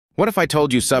What if I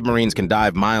told you submarines can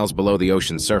dive miles below the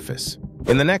ocean's surface?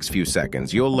 In the next few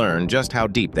seconds, you'll learn just how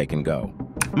deep they can go.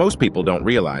 Most people don't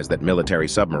realize that military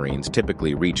submarines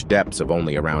typically reach depths of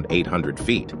only around 800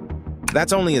 feet.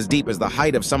 That's only as deep as the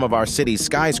height of some of our city's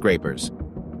skyscrapers.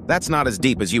 That's not as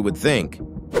deep as you would think.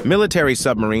 Military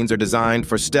submarines are designed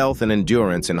for stealth and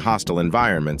endurance in hostile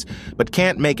environments, but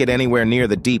can't make it anywhere near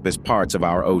the deepest parts of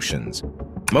our oceans.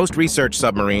 Most research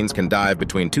submarines can dive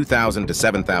between 2,000 to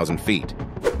 7,000 feet.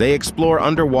 They explore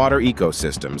underwater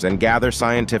ecosystems and gather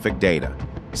scientific data.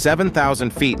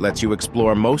 7,000 feet lets you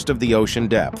explore most of the ocean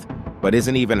depth, but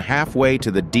isn't even halfway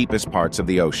to the deepest parts of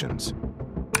the oceans.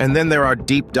 And then there are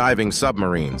deep diving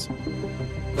submarines.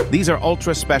 These are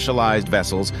ultra-specialized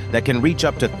vessels that can reach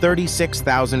up to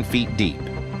 36,000 feet deep.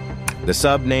 The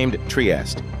sub named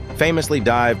Trieste famously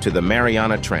dived to the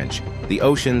Mariana Trench, the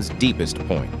ocean's deepest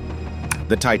point.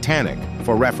 The Titanic,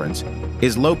 for reference,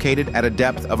 is located at a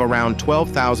depth of around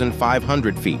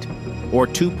 12,500 feet, or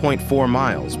 2.4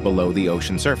 miles below the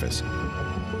ocean surface.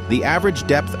 The average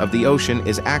depth of the ocean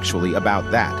is actually about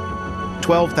that,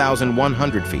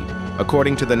 12,100 feet,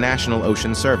 according to the National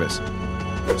Ocean Service.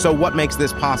 So what makes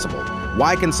this possible?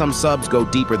 Why can some subs go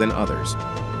deeper than others?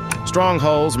 Strong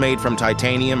hulls made from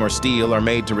titanium or steel are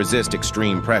made to resist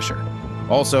extreme pressure.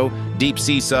 Also,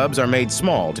 deep-sea subs are made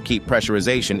small to keep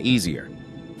pressurization easier.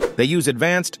 They use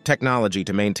advanced technology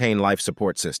to maintain life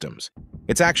support systems.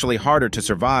 It's actually harder to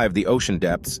survive the ocean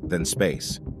depths than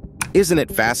space. Isn't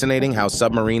it fascinating how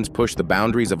submarines push the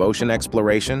boundaries of ocean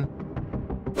exploration?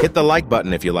 Hit the like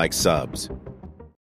button if you like subs.